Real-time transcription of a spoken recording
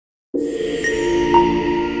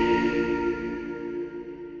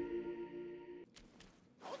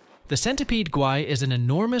The Centipede Guai is an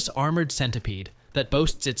enormous armored centipede that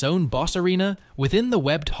boasts its own boss arena within the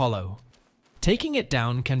webbed hollow. Taking it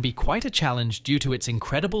down can be quite a challenge due to its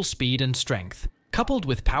incredible speed and strength, coupled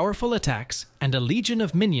with powerful attacks and a legion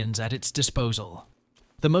of minions at its disposal.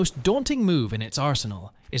 The most daunting move in its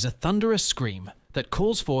arsenal is a thunderous scream that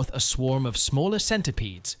calls forth a swarm of smaller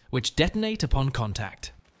centipedes which detonate upon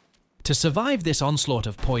contact. To survive this onslaught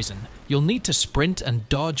of poison, you'll need to sprint and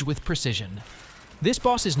dodge with precision. This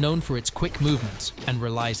boss is known for its quick movements and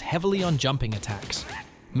relies heavily on jumping attacks.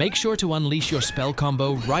 Make sure to unleash your spell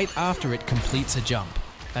combo right after it completes a jump,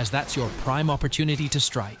 as that's your prime opportunity to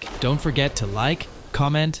strike. Don't forget to like,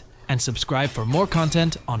 comment, and subscribe for more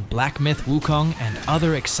content on Black Myth WuKong and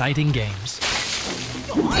other exciting games.